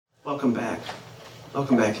Welcome back.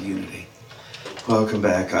 Welcome back to Unity. Welcome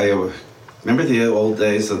back. I remember the old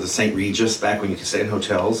days of the St. Regis, back when you could stay in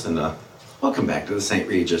hotels, and welcome back to the St.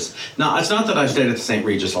 Regis. Now, it's not that I've stayed at the St.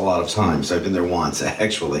 Regis a lot of times. I've been there once,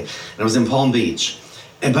 actually. And I was in Palm Beach.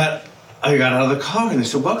 But I got out of the car, and they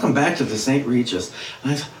said, welcome back to the St. Regis.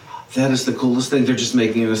 And I thought, that is the coolest thing. They're just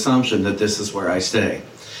making an assumption that this is where I stay.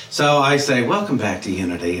 So I say, welcome back to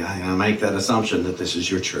Unity. I make that assumption that this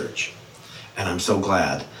is your church. And I'm so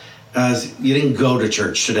glad. You didn't go to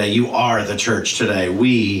church today. You are the church today.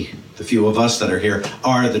 We, the few of us that are here,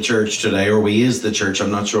 are the church today, or we is the church. I'm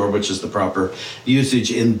not sure which is the proper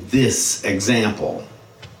usage in this example.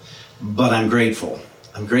 But I'm grateful.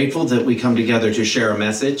 I'm grateful that we come together to share a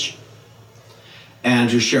message and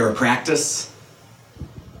to share a practice.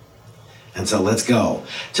 And so let's go.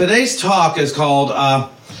 Today's talk is called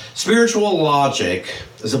Spiritual Logic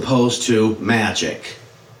as opposed to Magic.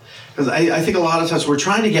 Because I think a lot of times we're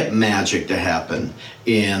trying to get magic to happen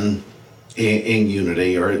in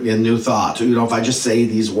Unity or in New Thought. You know, if I just say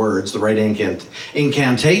these words, the right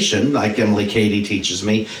incantation, like Emily Cady teaches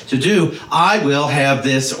me to do, I will have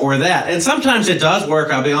this or that. And sometimes it does work,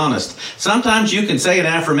 I'll be honest. Sometimes you can say an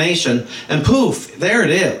affirmation and poof, there it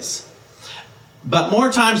is. But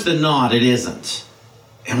more times than not, it isn't.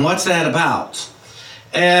 And what's that about?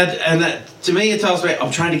 And that, to me, it tells me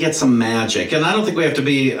I'm trying to get some magic. And I don't think we have to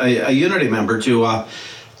be a Unity member to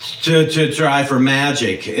try for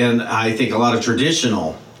magic. And I think a lot of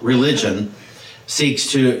traditional religion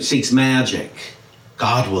seeks magic.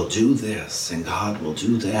 God will do this, and God will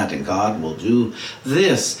do that, and God will do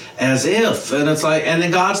this, as if. And it's like, and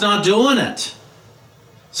then God's not doing it.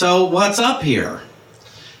 So what's up here?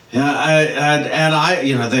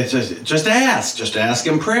 Yeah, they just ask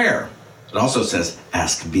in prayer. It also says,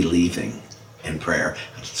 ask believing in prayer.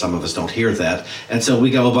 Some of us don't hear that. And so we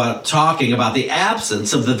go about talking about the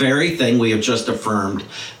absence of the very thing we have just affirmed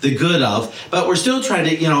the good of, but we're still trying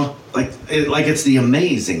to, like it's the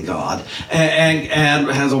amazing God, and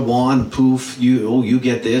has a wand, poof, you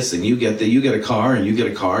get this, and you get that, you get a car, and you get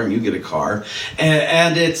a car, and you get a car.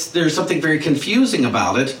 And there's something very confusing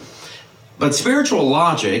about it, but spiritual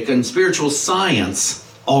logic and spiritual science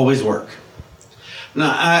always work.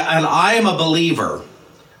 Now, I am a believer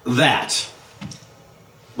that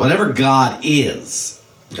whatever God is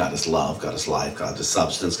love, God is life, God is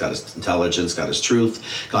substance, God is intelligence, God is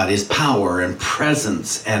truth, God is power and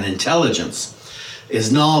presence and intelligence,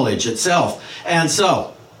 is knowledge itself. And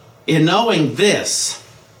so, in knowing this,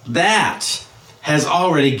 that has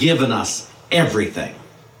already given us everything.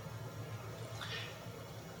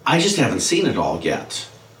 I just haven't seen it all yet.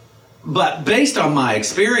 But based on my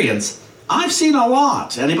experience, I've seen a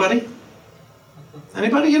lot. Anybody?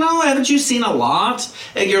 Haven't you seen a lot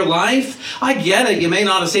in your life? I get it. You may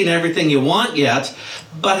not have seen everything you want yet,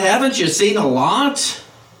 but haven't you seen a lot?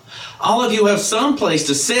 All of you have some place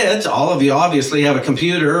to sit. All of you obviously have a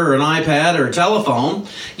computer or an iPad or a telephone.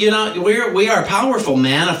 We are powerful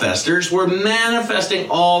manifestors. We're manifesting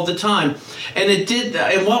all the time.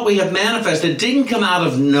 And what we have manifested didn't come out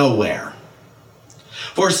of nowhere.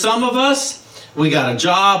 For some of us, we got a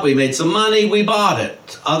job, we made some money, we bought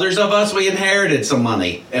it. Others of us, we inherited some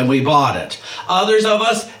money and we bought it. Others of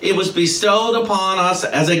us, it was bestowed upon us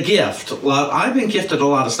as a gift. Well, I've been gifted a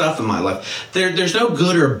lot of stuff in my life. There's no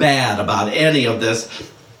good or bad about any of this.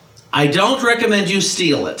 I don't recommend you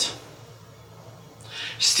steal it.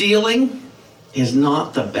 Stealing is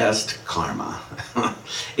not the best karma.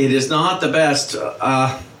 It is not the best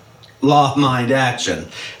law of mind action.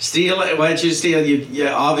 Once you steal,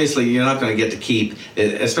 obviously you're not going to get to keep,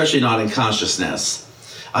 especially not in consciousness.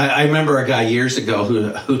 I remember a guy years ago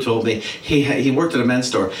who told me he worked at a men's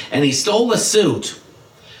store and he stole a suit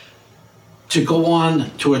to go on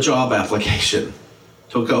to a job application,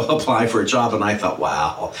 to go apply for a job. And I thought,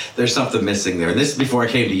 wow, there's something missing there. And this is before I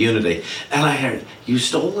came to Unity. And I heard, you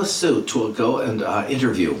stole a suit to go and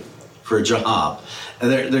interview for a job.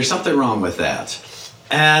 And there's something wrong with that.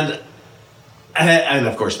 And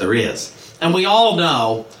of course there is. And we all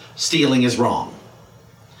know stealing is wrong.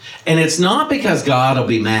 And it's not because God will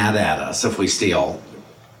be mad at us if we steal.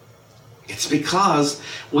 It's because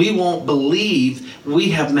we won't believe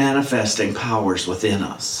we have manifesting powers within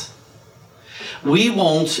us. We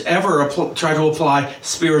won't ever try to apply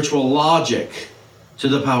spiritual logic to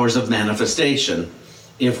the powers of manifestation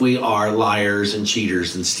if we are liars and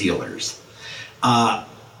cheaters and stealers.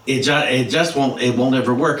 It won't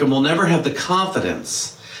ever work, and we'll never have the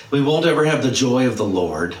confidence. We won't ever have the joy of the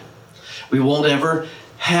Lord. We won't ever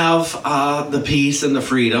have the peace and the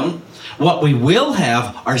freedom. What we will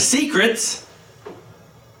have are secrets.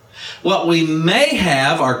 What we may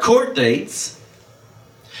have are court dates.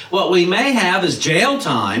 What we may have is jail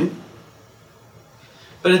time,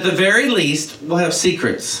 but at the very least, we'll have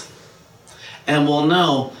secrets. And we'll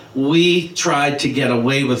know we tried to get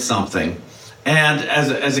away with something. And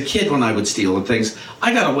as a kid, when I would steal things,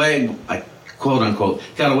 I got away, quote unquote,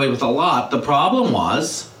 got away with a lot. The problem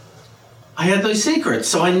was, I had those secrets,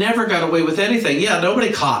 so I never got away with anything. Yeah,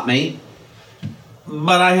 nobody caught me,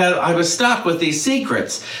 but I was stuck with these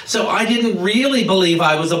secrets. So I didn't really believe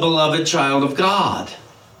I was a beloved child of God.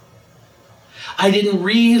 I didn't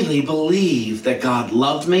really believe that God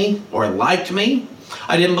loved me or liked me.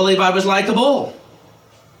 I didn't believe I was likable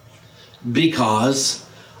because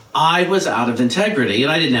I was out of integrity.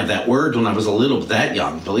 And I didn't have that word when I was that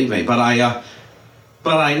young, believe me. But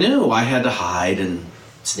I knew I had to hide and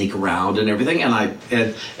sneak around and everything. And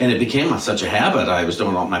it became such a habit. I was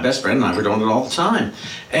doing it all. My best friend and I were doing it all the time.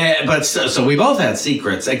 So we both had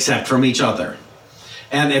secrets except from each other.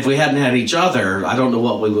 And if we hadn't had each other, I don't know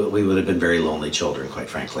what we would have been very lonely children, quite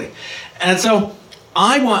frankly. And so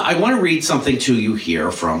I want to read something to you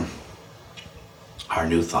here from our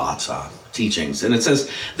New Thoughts teachings. And it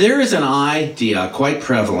says, there is an idea quite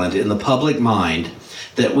prevalent in the public mind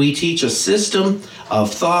that we teach a system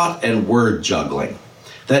of thought and word juggling,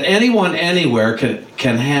 that anyone anywhere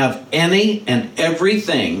can have any and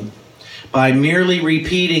everything by merely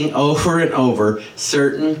repeating over and over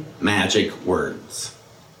certain magic words.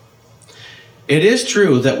 It is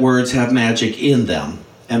true that words have magic in them,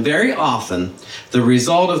 and very often the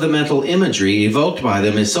result of the mental imagery evoked by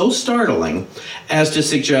them is so startling as to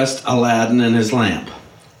suggest Aladdin and his lamp.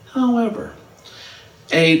 However,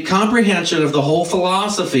 a comprehension of the whole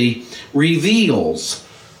philosophy reveals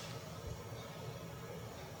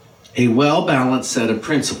a well-balanced set of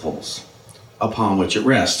principles upon which it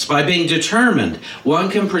rests. By being determined, one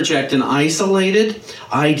can project an isolated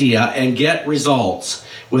idea and get results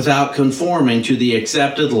without conforming to the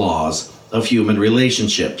accepted laws of human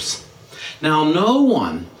relationships. Now, no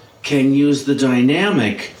one can use the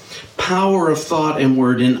dynamic power of thought and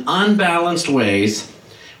word in unbalanced ways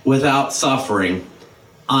without suffering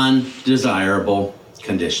undesirable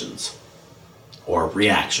conditions or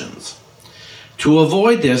reactions. To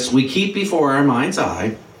avoid this, we keep before our mind's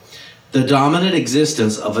eye the dominant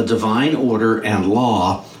existence of a divine order and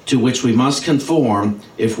law to which we must conform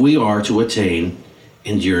if we are to attain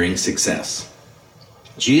enduring success.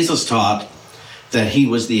 Jesus taught that he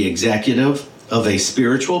was the executive of a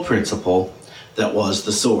spiritual principle that was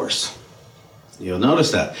the source. You'll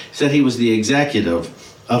notice that. He said he was the executive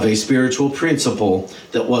of a spiritual principle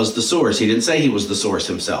that was the source. He didn't say he was the source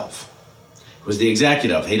himself. He was the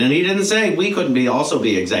executive. He didn't say we couldn't also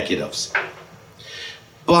be executives.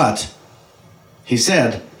 But he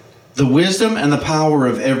said, the wisdom and the power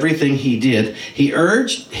of everything he did, he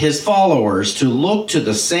urged his followers to look to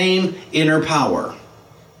the same inner power.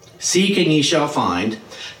 Seek and ye shall find,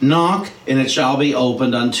 knock and it shall be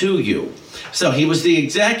opened unto you. So he was the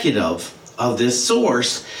executive of this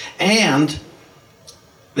source, and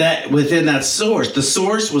that within that source, the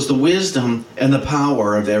source was the wisdom and the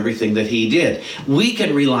power of everything that he did. We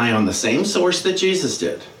can rely on the same source that Jesus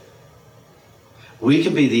did. We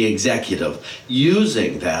can be the executive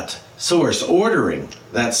using that source, ordering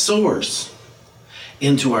that source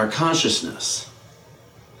into our consciousness.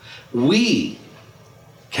 We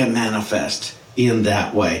can manifest in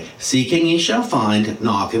that way. Seeking ye shall find,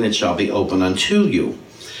 knock and it shall be open unto you.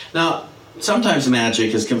 Now, sometimes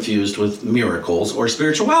magic is confused with miracles, or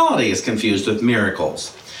spirituality is confused with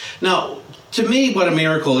miracles. Now, to me, what a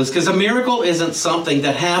miracle is, because a miracle isn't something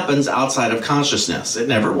that happens outside of consciousness. It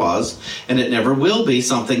never was, and it never will be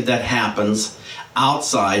something that happens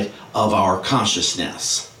outside of our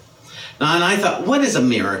consciousness. Now, and I thought, what is a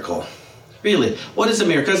miracle? Really, what is a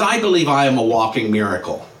miracle? Because I believe I am a walking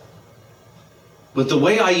miracle. But the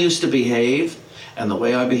way I used to behave and the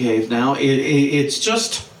way I behave now, it's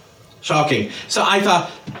just shocking. So I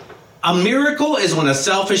thought, a miracle is when a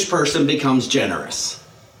selfish person becomes generous.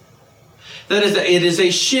 That is, it is a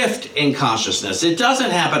shift in consciousness. It doesn't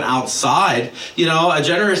happen outside. You know,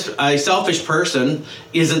 a selfish person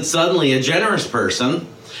isn't suddenly a generous person.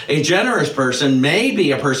 A generous person may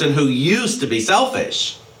be a person who used to be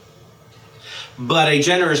selfish. But a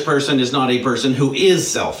generous person is not a person who is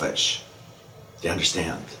selfish. Do you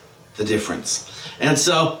understand the difference? And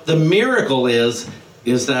so the miracle is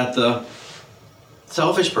that the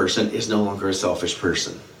selfish person is no longer a selfish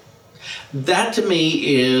person. That to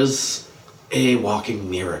me is a walking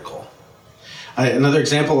miracle. Another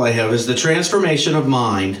example I have is the transformation of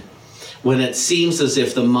mind when it seems as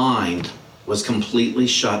if the mind was completely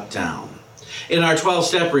shut down. In our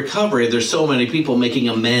 12-step recovery, there's so many people making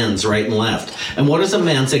amends right and left. And what is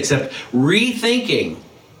amends except rethinking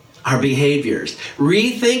our behaviors,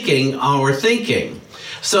 rethinking our thinking,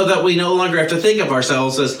 so that we no longer have to think of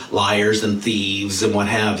ourselves as liars and thieves and what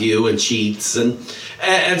have you, and cheats, and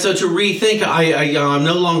so to rethink, I'm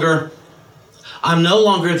no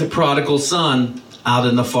longer the prodigal son out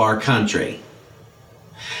in the far country.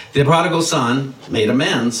 The prodigal son made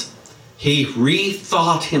amends. He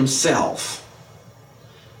rethought himself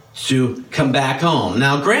to come back home.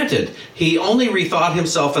 Now, granted, he only rethought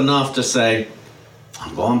himself enough to say,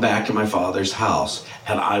 I'm going back to my father's house,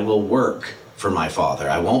 and I will work for my father.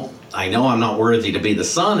 I know I'm not worthy to be the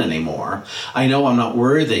son anymore. I know I'm not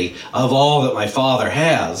worthy of all that my father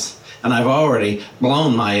has, and I've already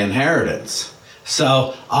blown my inheritance.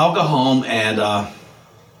 So I'll go home and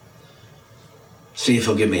see if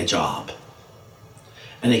he'll give me a job.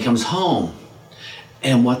 And he comes home,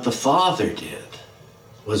 and what the father did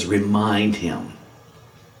was remind him,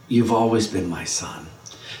 you've always been my son.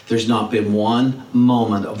 There's not been one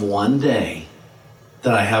moment of one day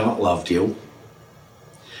that I haven't loved you.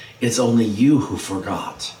 It's only you who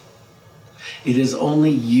forgot. It is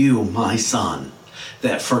only you, my son,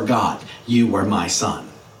 that forgot you were my son.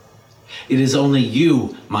 It is only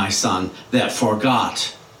you, my son, that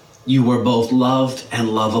forgot you were both loved and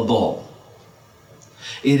lovable.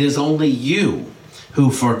 It is only you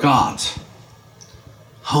who forgot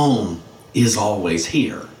home is always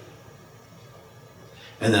here.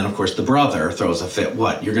 And then, of course, the brother throws a fit.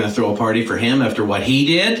 What, you're going to throw a party for him after what he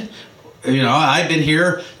did? You know, I've been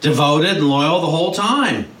here devoted and loyal the whole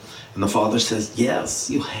time. And the father says,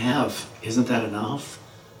 yes, you have. Isn't that enough?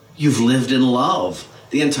 You've lived in love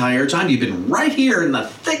the entire time. You've been right here in the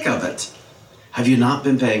thick of it. Have you not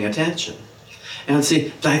been paying attention? And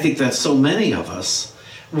see, I think that so many of us,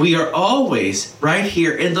 we are always right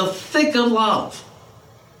here in the thick of love.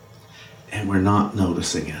 And we're not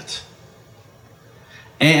noticing it.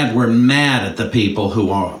 And we're mad at the people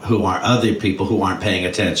who are other people who aren't paying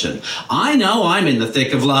attention. I know I'm in the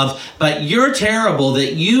thick of love, but you're terrible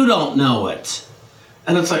that you don't know it.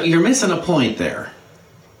 And it's like, you're missing a point there.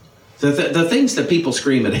 The things that people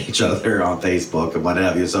scream at each other on Facebook and what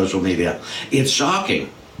have you, social media, it's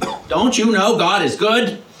shocking. Don't you know God is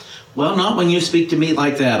good? Well, not when you speak to me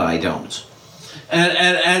like that, I don't.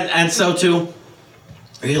 And so to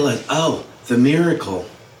realize, oh, the miracle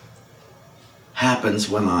happens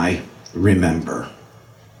when I remember.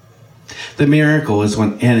 The miracle is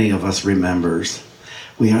when any of us remembers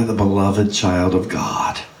we are the beloved child of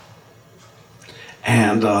God.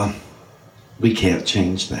 And we can't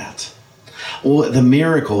change that. Well, the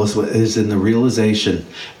miracle is in the realization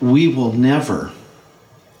we will never,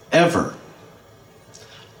 ever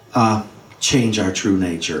change our true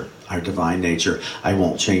nature, our divine nature. I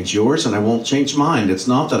won't change yours and I won't change mine. It's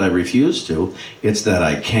not that I refuse to, it's that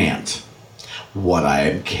I can't. What I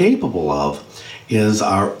am capable of is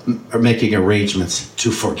making arrangements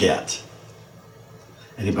to forget.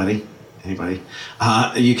 Anybody?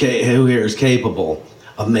 Who here is capable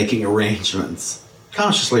of making arrangements,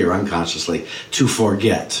 consciously or unconsciously, to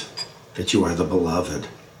forget that you are the beloved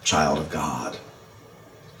child of God?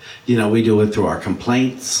 You know, we do it through our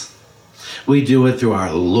complaints. We do it through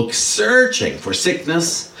our searching for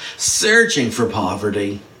sickness, searching for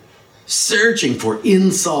poverty, searching for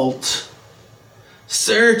insult,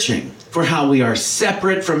 searching for how we are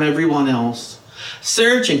separate from everyone else,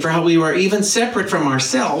 searching for how we are even separate from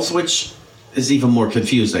ourselves, which is even more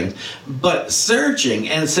confusing, but searching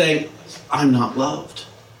and saying, I'm not loved.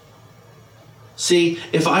 See,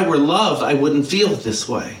 if I were loved, I wouldn't feel this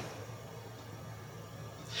way.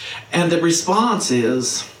 And the response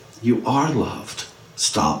is, you are loved.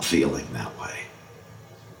 Stop feeling that way.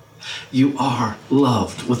 You are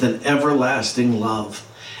loved with an everlasting love.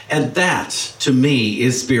 And that, to me,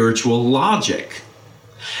 is spiritual logic.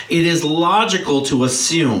 It is logical to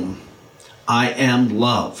assume I am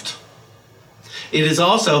loved. It is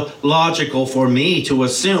also logical for me to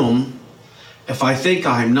assume if I think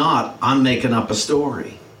I'm not, I'm making up a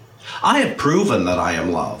story. I have proven that I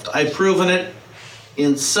am loved. I've proven it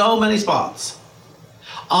in so many spots.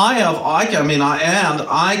 I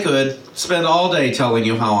could spend all day telling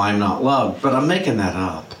you how I'm not loved, but I'm making that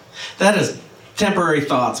up. That is temporary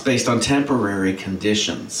thoughts based on temporary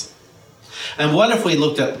conditions. And what if we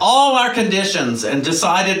looked at all our conditions and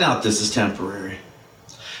decided, now this is temporary.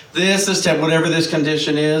 This is whatever this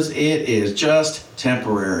condition is, it is just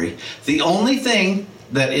temporary. The only thing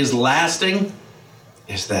that is lasting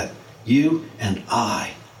is that you and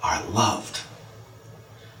I are loved.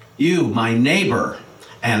 You, my neighbor,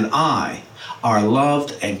 and I are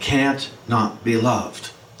loved and can't not be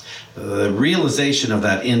loved. The realization of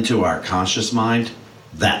that into our conscious mind,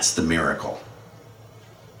 that's the miracle.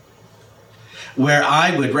 where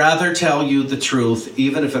I would rather tell you the truth,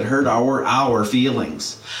 even if it hurt our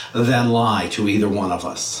feelings, than lie to either one of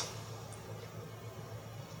us.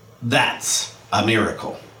 That's a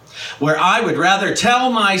miracle. Where I would rather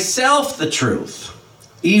tell myself the truth,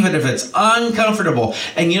 even if it's uncomfortable.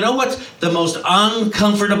 And you know what's the most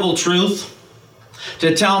uncomfortable truth?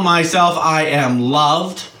 To tell myself I am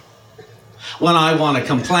loved when I want to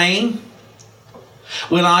complain,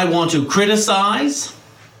 when I want to criticize,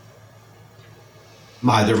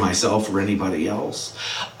 either myself or anybody else.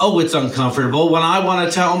 Oh, it's uncomfortable when I want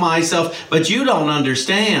to tell myself, but you don't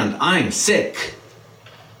understand, I'm sick.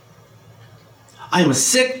 I'm a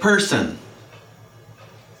sick person.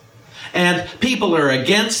 And people are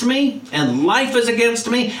against me, and life is against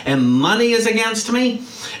me, and money is against me.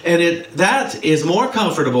 And that is more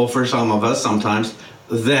comfortable for some of us sometimes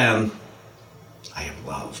than I am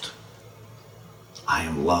loved. I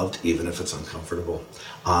am loved even if it's uncomfortable.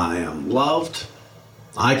 I am loved.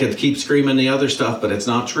 I could keep screaming the other stuff, but it's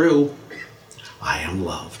not true. I am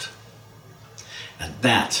loved. And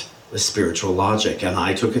that is spiritual logic. And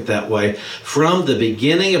I took it that way from the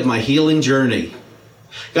beginning of my healing journey.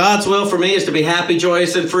 God's will for me is to be happy,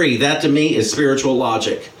 joyous, and free. That to me is spiritual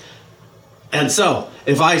logic. And so,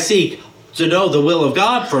 if I seek to know the will of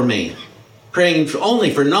God for me, praying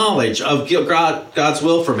only for knowledge of God's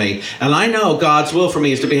will for me, and I know God's will for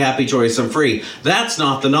me is to be happy, joyous, and free, that's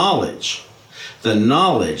not the knowledge. The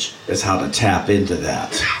knowledge is how to tap into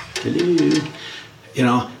that. You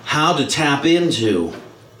know, how to tap into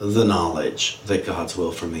the knowledge that God's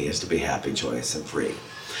will for me is to be happy, joyous, and free.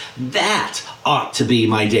 That ought to be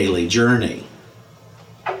my daily journey.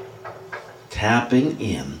 Tapping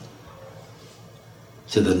in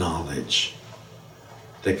to the knowledge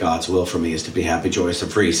that God's will for me is to be happy, joyous,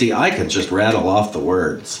 and free. See, I can just rattle off the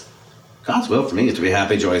words. God's will for me is to be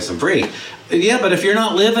happy, joyous, and free. Yeah, but if you're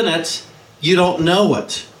not living it, you don't know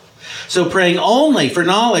it. So praying only for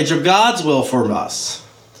knowledge of God's will for us,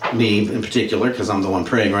 me in particular, because I'm the one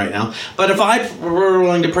praying right now, but if I were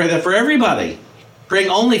willing to pray that for everybody, praying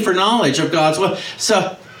only for knowledge of God's will.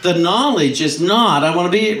 So the knowledge is not, I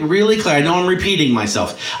want to be really clear. I know I'm repeating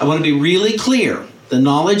myself. I want to be really clear. The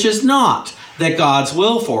knowledge is not that God's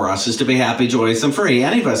will for us is to be happy, joyous, and free.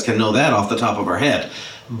 Any of us can know that off the top of our head.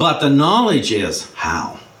 But the knowledge is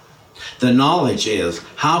how. The knowledge is,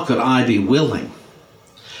 how could I be willing?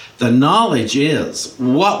 The knowledge is,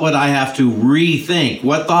 what would I have to rethink?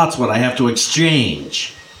 What thoughts would I have to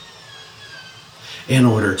exchange in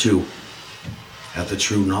order to have the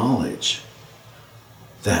true knowledge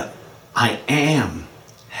that I am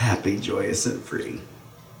happy, joyous, and free?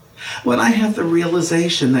 When I have the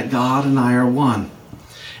realization that God and I are one.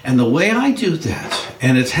 And the way I do that,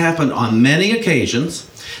 and it's happened on many occasions,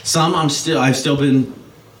 some I've still been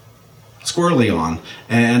squirrely on,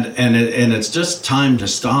 and it's just time to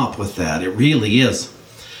stop with that. It really is.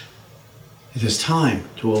 It is time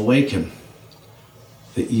to awaken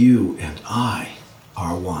that you and I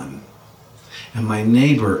are one, and my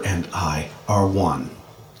neighbor and I are one.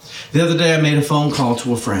 The other day I made a phone call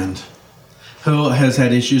to a friend who has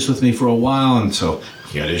had issues with me for a while, and so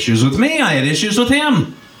he had issues with me, I had issues with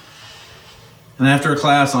him. And after a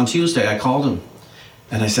class on Tuesday, I called him,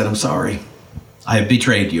 and I said, I'm sorry, I have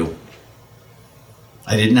betrayed you.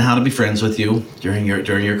 I didn't know how to be friends with you during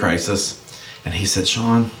your crisis. And he said,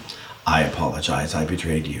 Sean, I apologize, I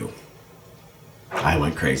betrayed you. I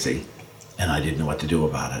went crazy, and I didn't know what to do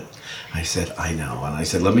about it. I said, I know. And I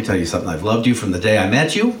said, let me tell you something, I've loved you from the day I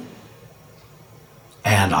met you,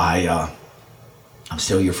 and I'm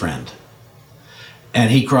still your friend. And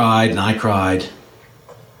he cried, and I cried.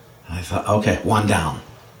 And I thought, okay, one down.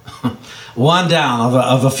 One down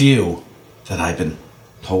of a few that I've been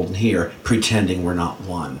holding here, pretending we're not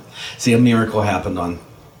one. See, a miracle happened on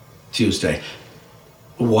Tuesday.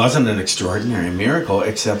 It wasn't an extraordinary miracle,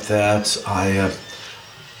 except that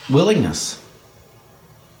willingness.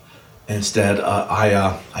 Instead,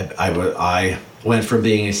 I went from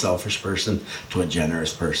being a selfish person to a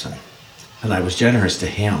generous person. And I was generous to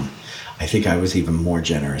him. I think I was even more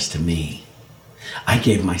generous to me. I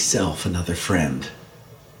gave myself another friend.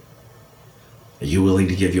 Are you willing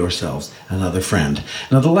to give yourselves another friend?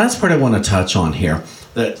 Now, the last part I want to touch on here,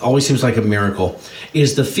 that always seems like a miracle,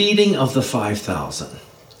 is the feeding of the 5,000.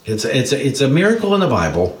 It's a miracle in the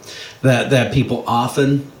Bible that people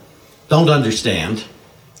often don't understand.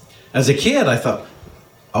 As a kid, I thought,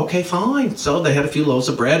 okay, fine. So they had a few loaves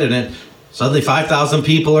of bread, and then suddenly 5,000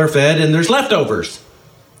 people are fed, and there's leftovers.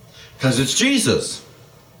 Because it's Jesus.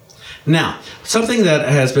 Now, something that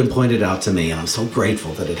has been pointed out to me, and I'm so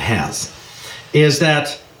grateful that it has, is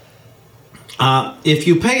that If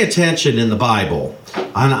you pay attention in the Bible,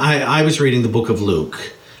 and I was reading the book of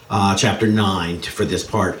Luke, chapter 9 for this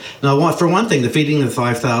part. Now, for one thing, the feeding of the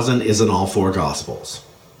 5,000 is in all four Gospels.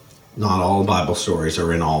 Not all Bible stories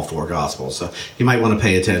are in all four Gospels, so you might want to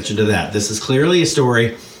pay attention to that. This is clearly a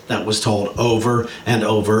story that was told over and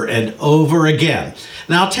over and over again.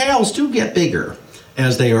 Now, tales do get bigger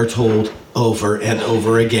as they are told over and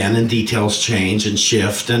over again, and details change and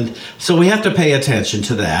shift, and so we have to pay attention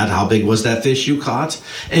to that. How big was that fish you caught?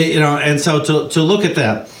 And so to look at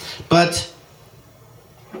that. But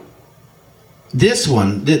this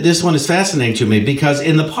one is fascinating to me, because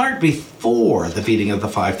in the part before the feeding of the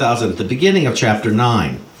 5,000, at the beginning of chapter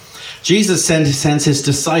 9, Jesus sends his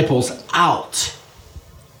disciples out.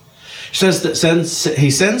 He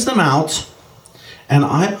sends them out. And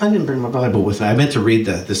I didn't bring my Bible with me. I meant to read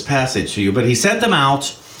this passage to you, but he sent them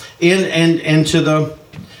out into the,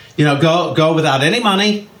 go without any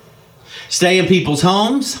money, stay in people's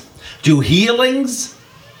homes, do healings,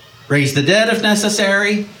 raise the dead if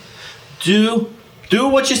necessary, do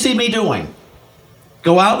what you see me doing.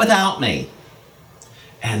 Go out without me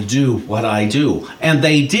and do what I do. And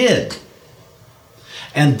they did.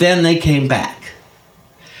 And then they came back.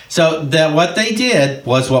 So that what they did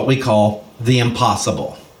was what we call the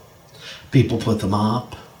impossible. People put them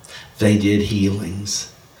up. They did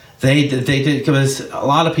healings. They did, because a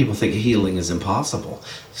lot of people think healing is impossible.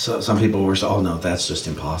 So some people were saying, oh no, that's just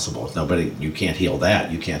impossible. You can't heal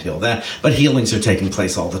that. You can't heal that. But healings are taking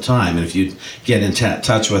place all the time. And if you get in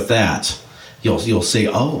touch with that, you'll see,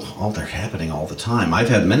 oh, they're happening all the time. I've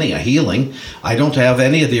had many a healing. I don't have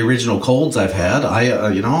any of the original colds I've had.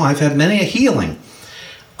 I've had many a healing.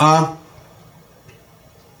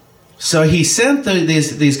 So he sent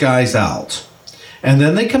these guys out, and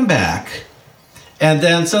then they come back, and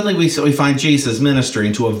then suddenly we find Jesus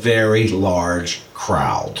ministering to a very large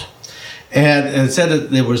crowd. And it said that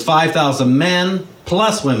there was 5,000 men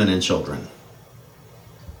plus women and children.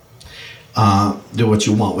 Do what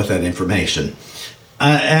you want with that information.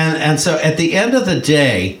 And so at the end of the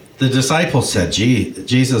day, the disciples said,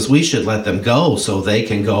 Jesus, we should let them go so they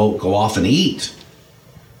can go off and eat.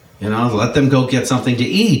 Let them go get something to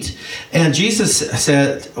eat. And Jesus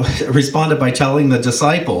responded by telling the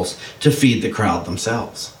disciples to feed the crowd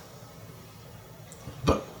themselves.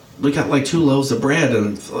 But we got like 2 loaves of bread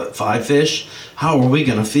and 5 fish. How are we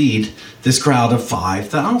going to feed this crowd of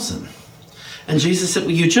 5,000? And Jesus said,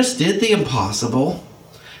 well, you just did the impossible.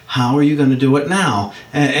 How are you going to do it now?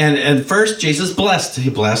 And first Jesus blessed.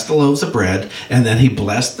 He blessed the loaves of bread, and then he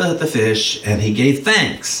blessed the fish, and he gave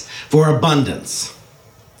thanks for abundance.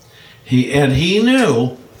 He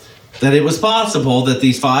knew that it was possible that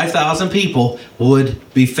these 5,000 people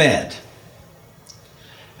would be fed.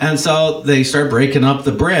 And so they start breaking up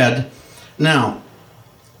the bread. Now,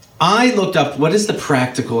 I looked up, what is the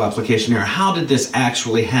practical application here? How did this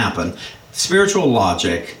actually happen? Spiritual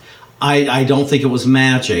logic. I don't think it was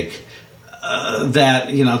magic. That,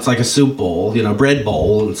 it's like a soup bowl, bread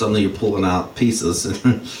bowl, and suddenly you're pulling out pieces.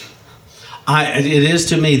 It is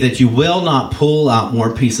to me that you will not pull out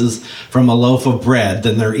more pieces from a loaf of bread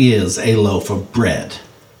than there is a loaf of bread.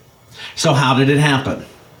 So how did it happen?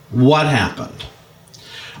 What happened?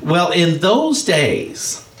 Well, in those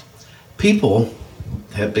days, people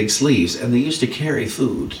had big sleeves, and they used to carry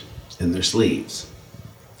food in their sleeves.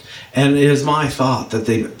 And it is my thought that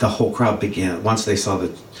the whole crowd began, once they saw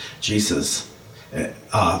that Jesus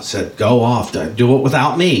said, go off, do it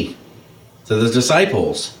without me, to the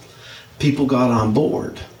disciples. People got on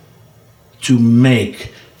board to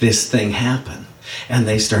make this thing happen. And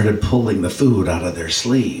they started pulling the food out of their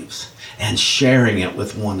sleeves and sharing it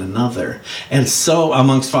with one another. And so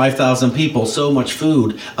amongst 5,000 people, so much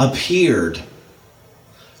food appeared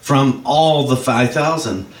from all the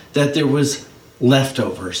 5,000 that there was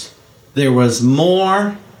leftovers. There was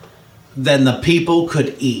more than the people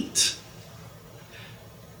could eat.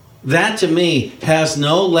 That to me has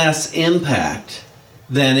no less impact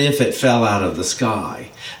than if it fell out of the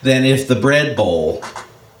sky, than if the bread bowl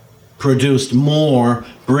produced more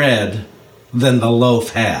bread than the loaf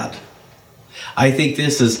had. I think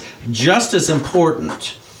this is just as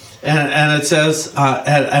important. And it says,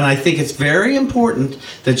 and I think it's very important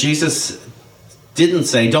that Jesus didn't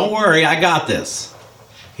say, don't worry, I got this.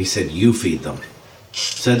 He said, you feed them.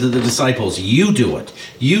 Said to the disciples, you do it,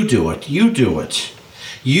 you do it, you do it.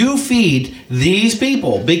 You feed these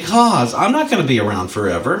people, because I'm not going to be around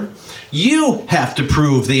forever. You have to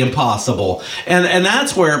prove the impossible. And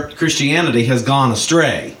that's where Christianity has gone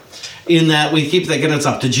astray, in that we keep thinking it's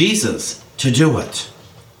up to Jesus to do it.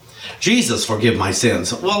 Jesus, forgive my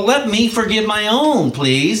sins. Well, let me forgive my own,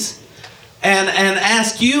 please. and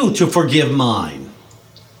ask you to forgive mine.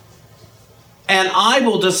 And I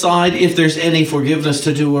will decide if there's any forgiveness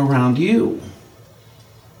to do around you.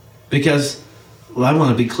 Because, well, I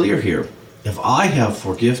want to be clear here. If I have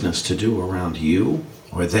forgiveness to do around you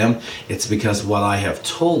or them, it's because what I have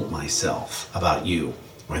told myself about you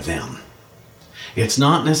or them. It's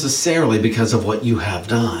not necessarily because of what you have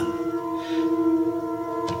done.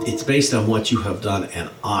 It's based on what you have done and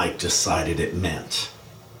I decided it meant.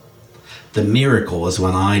 The miracle is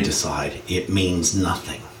when I decide it means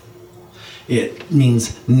nothing. It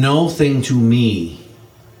means nothing to me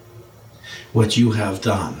what you have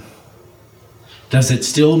done. Does it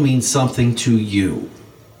still mean something to you?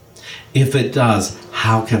 If it does,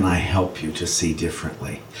 how can I help you to see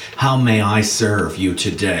differently? How may I serve you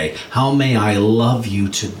today? How may I love you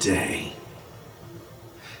today?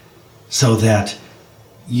 So that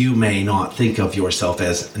you may not think of yourself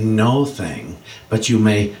as no thing, but you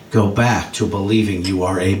may go back to believing you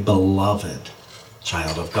are a beloved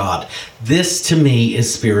child of God. This to me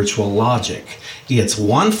is spiritual logic. It's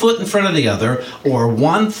one foot in front of the other or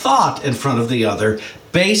one thought in front of the other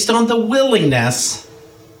based on the willingness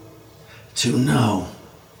to know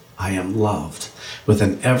I am loved with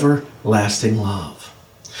an everlasting love.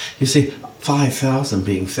 You see, 5,000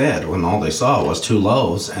 being fed when all they saw was 2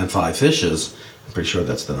 loaves and 5 fishes. I'm pretty sure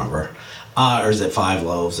that's the number. Or is it 5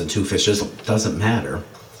 loaves and 2 fishes? Doesn't matter.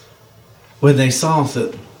 When they saw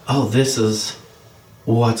that, oh, this is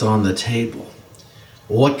what's on the table.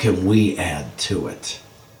 What can we add to it?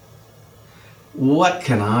 What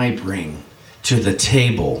can I bring to the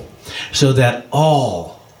table so that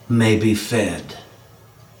all may be fed?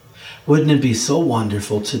 Wouldn't it be so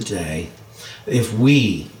wonderful today if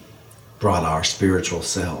we brought our spiritual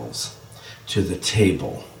selves to the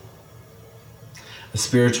table? The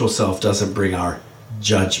spiritual self doesn't bring our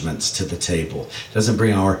judgments to the table, doesn't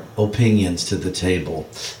bring our opinions to the table.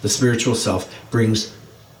 The spiritual self brings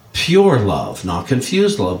pure love, not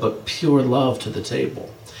confused love, but pure love to the table.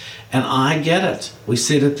 And I get it. We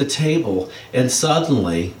sit at the table and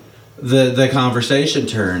suddenly the conversation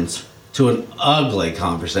turns to an ugly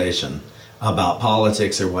conversation about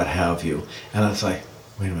politics or what have you. And it's like,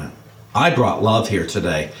 wait a minute. I brought love here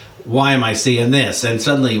today. Why am I seeing this? And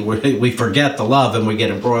suddenly we forget the love and we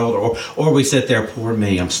get embroiled, or we sit there, poor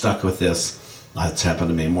me, I'm stuck with this. That's happened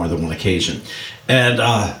to me more than one occasion. And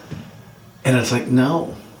it's like,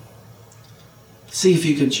 no. See if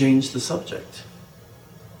you can change the subject.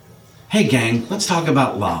 Hey gang, let's talk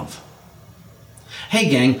about love. Hey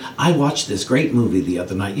gang, I watched this great movie the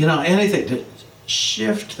other night. You know, anything to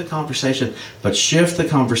shift the conversation, but shift the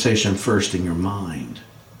conversation first in your mind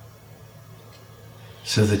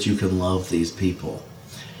so that you can love these people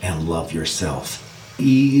and love yourself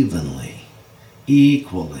evenly,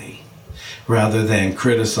 equally, rather than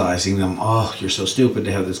criticizing them. Oh, you're so stupid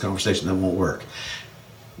to have this conversation, that won't work.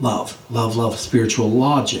 Love, love, love, spiritual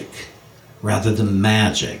logic rather than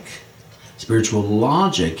magic. Spiritual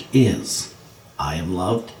logic is, I am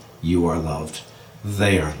loved, you are loved,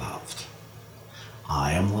 they are loved.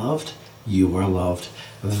 I am loved, you are loved,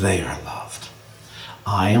 they are loved.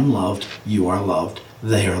 I am loved, you are loved,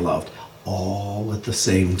 they are loved, all at the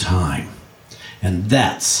same time. And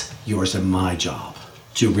that's yours and my job,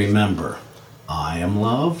 to remember, I am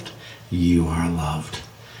loved, you are loved,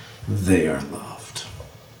 they are loved.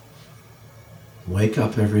 Wake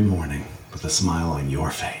up every morning with a smile on your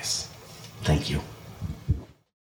face. Thank you.